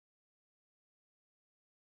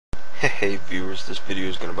Hey viewers, this video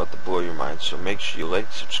is about to blow your mind, so make sure you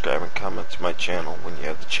like, subscribe, and comment to my channel when you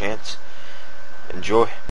have the chance. Enjoy!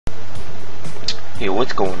 Hey,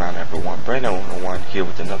 what's going on everyone? Brandon101 here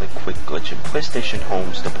with another quick glitch in PlayStation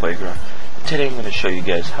Homes, the playground. Today I'm going to show you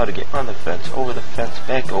guys how to get on the fence, over the fence,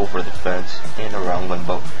 back over the fence, and around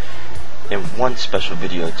Limbo. In one special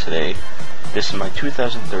video today, this is my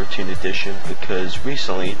 2013 edition because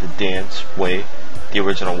recently the dance way, the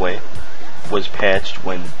original way, was patched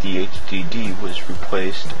when DHDD was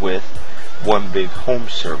replaced with one big home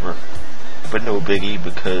server. But no biggie,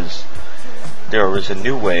 because there is a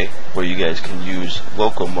new way where you guys can use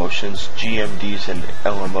local motions, GMDs, and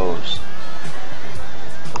LMOs.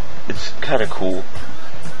 It's kinda cool.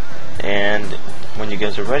 And when you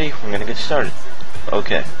guys are ready, we're gonna get started.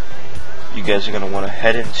 Okay. You guys are gonna wanna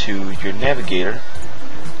head into your navigator.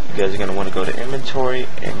 You guys are going to want to go to inventory,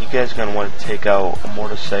 and you guys are going to want to take out a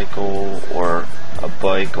motorcycle or a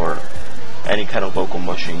bike or any kind of local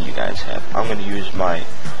motion you guys have. I'm going to use my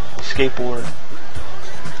skateboard,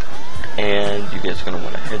 and you guys are going to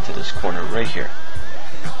want to head to this corner right here.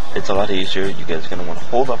 It's a lot easier. You guys are going to want to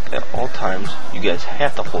hold up at all times. You guys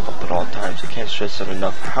have to hold up at all times. I can't stress it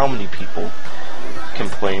enough how many people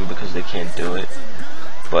complain because they can't do it.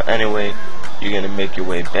 But anyway, you're going to make your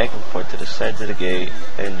way back and forth to the sides of the gate,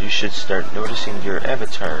 and you should start noticing your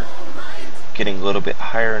avatar getting a little bit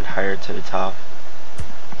higher and higher to the top.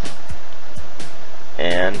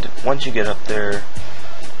 And once you get up there,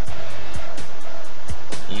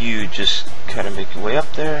 you just kind of make your way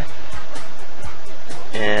up there,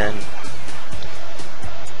 and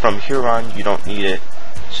from here on you don't need it,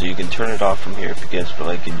 so you can turn it off from here if you guys would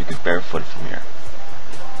like, and you can barefoot from here.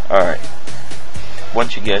 Alright.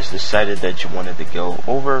 Once you guys decided that you wanted to go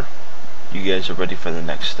over, you guys are ready for the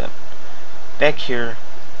next step. Back here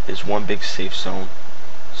is one big safe zone,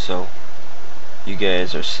 so you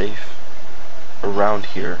guys are safe around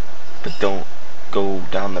here, but don't go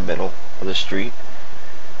down the middle of the street.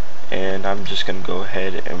 And I'm just going to go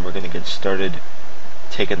ahead and we're going to get started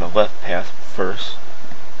taking the left path first.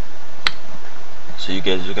 So you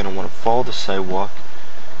guys are going to want to follow the sidewalk,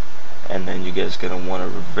 and then you guys are going to want to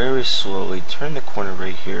very slowly turn the corner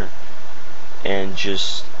right here and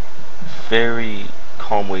just very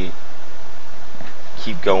calmly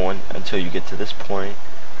keep going until you get to this point.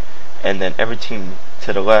 And then everything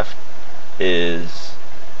to the left is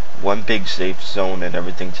one big safe zone, and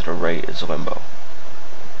everything to the right is Limbo.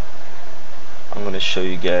 I'm going to show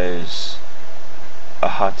you guys a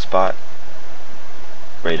hot spot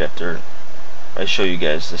right after I show you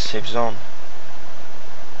guys the safe zone.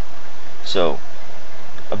 So,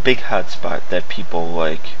 a big hotspot that people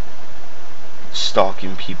like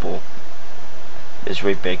stalking people is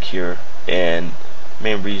right back here, and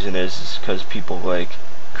main reason is because people like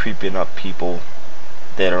creeping up people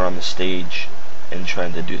that are on the stage and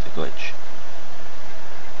trying to do the glitch.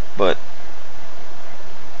 But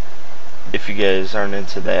if you guys aren't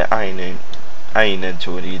into that, I ain't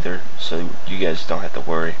into it either, so you guys don't have to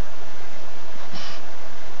worry.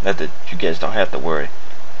 Not that you guys don't have to worry.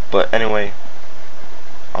 But anyway,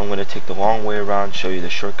 I'm going to take the long way around, show you the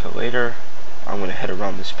shortcut later. I'm going to head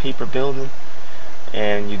around this paper building,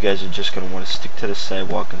 and you guys are just going to want to stick to the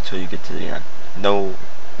sidewalk until you get to the end. No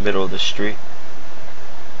middle of the street.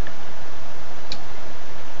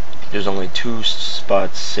 There's only two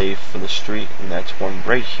spots safe for the street, and that's one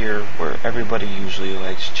right here where everybody usually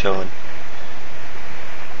likes chilling.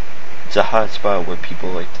 It's a hot spot where people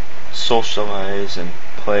like to socialize and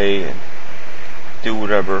play and do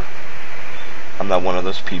whatever. I'm not one of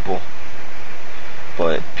those people,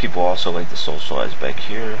 but people also like to socialize back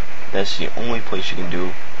here. That's the only place you can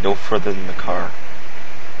do, no further than the car.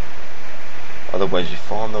 Otherwise you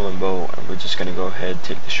fall in the Limbo, and we're just going to go ahead,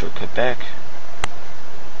 take the shortcut back,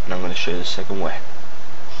 and I'm going to show you the second way.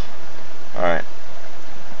 Alright,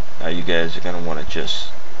 now you guys are going to want to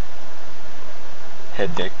just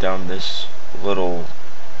head back down this little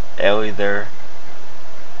alley there,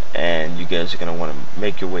 and you guys are going to want to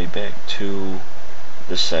make your way back to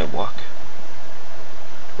the sidewalk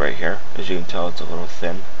right here. As you can tell, it's a little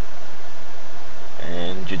thin,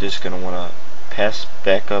 and you're just going to want to pass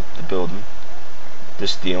back up the building.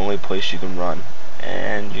 This is the only place you can run,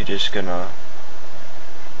 and you're just going to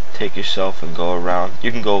take yourself and go around.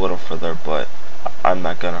 You can go a little further, but I'm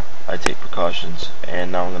not gonna. I take precautions.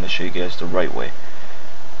 And now I'm going to show you guys the right way.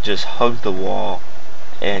 Just hug the wall,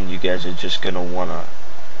 and you guys are just going to want to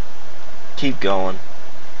keep going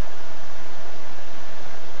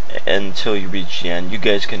until you reach the end. You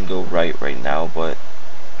guys can go right now, but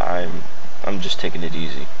I'm just taking it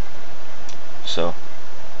easy. So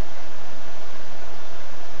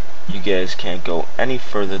you guys can't go any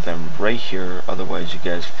further than right here, otherwise you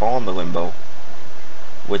guys fall in the limbo,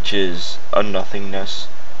 which is a nothingness.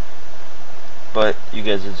 But you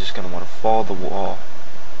guys are just going to want to follow the wall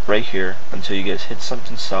right here until you guys hit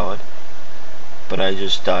something solid. But I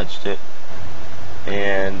just dodged it,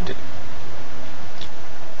 and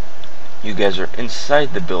you guys are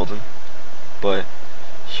inside the building. But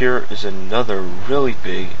here is another really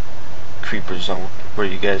big creeper zone where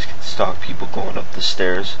you guys can stalk people going up the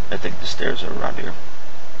stairs. I think the stairs are around here.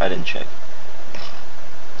 I didn't check.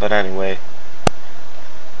 But anyway,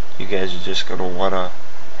 you guys are just gonna wanna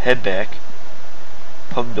head back,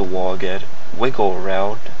 hug the wall again, wiggle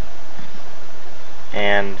around,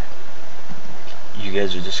 and you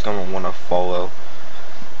guys are just gonna wanna follow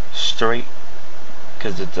straight,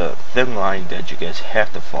 because it's a thin line that you guys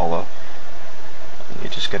have to follow.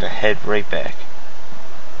 You're just gonna head right back.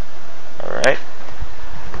 Alright?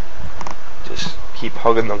 Just keep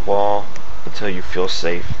hugging the wall until you feel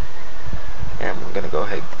safe. And we're gonna go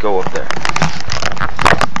ahead and go up there.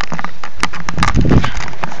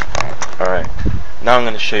 Alright. Now I'm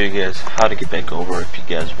gonna show you guys how to get back over if you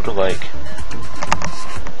guys would like.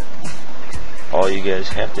 All you guys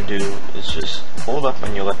have to do is just hold up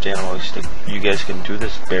on your left analog stick. You guys can do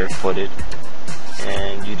this barefooted,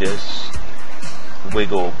 and you just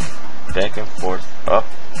wiggle back and forth up.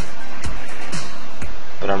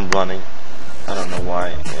 But I'm running, I don't know why,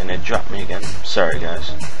 and it dropped me again. Sorry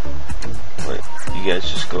guys. But you guys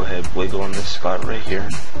just go ahead, wiggle in this spot right here,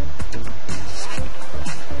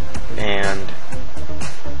 and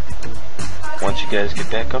once you guys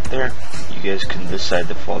get back up there, you guys can decide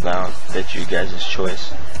to fall down. That's you guys'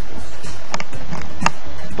 choice.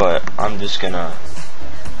 But I'm just gonna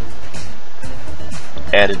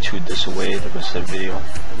attitude this away the rest of the video.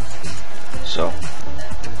 So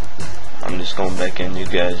I'm just going back in. You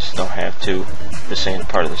guys don't have to. This ain't a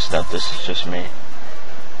part of the step. This is just me.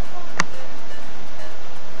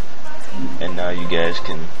 And now you guys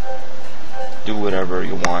can do whatever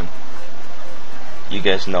you want. You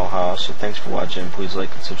guys know how. So thanks for watching. Please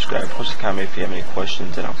like and subscribe. Post a comment if you have any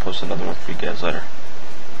questions, and I'll post another one for you guys later.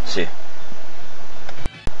 See ya.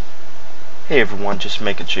 Hey everyone, just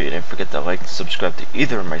making sure you didn't forget to like and subscribe to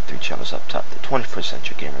either of my 3 channels up top, the 21st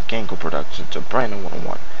Century Gamer, Gango Productions, or Brandon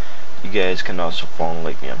 101. You guys can also follow and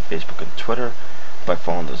like me on Facebook and Twitter by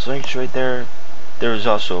following those links right there. There is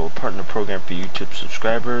also a partner program for YouTube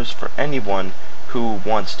subscribers for anyone who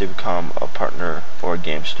wants to become a partner or a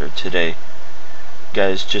gamester today.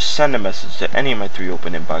 Guys, just send a message to any of my 3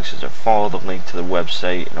 open inboxes or follow the link to the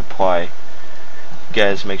website and apply.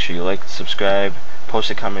 Guys, make sure you like and subscribe. Post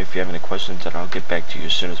a comment if you have any questions, and I'll get back to you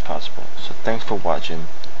as soon as possible. So thanks for watching.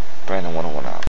 Brandon 101 out.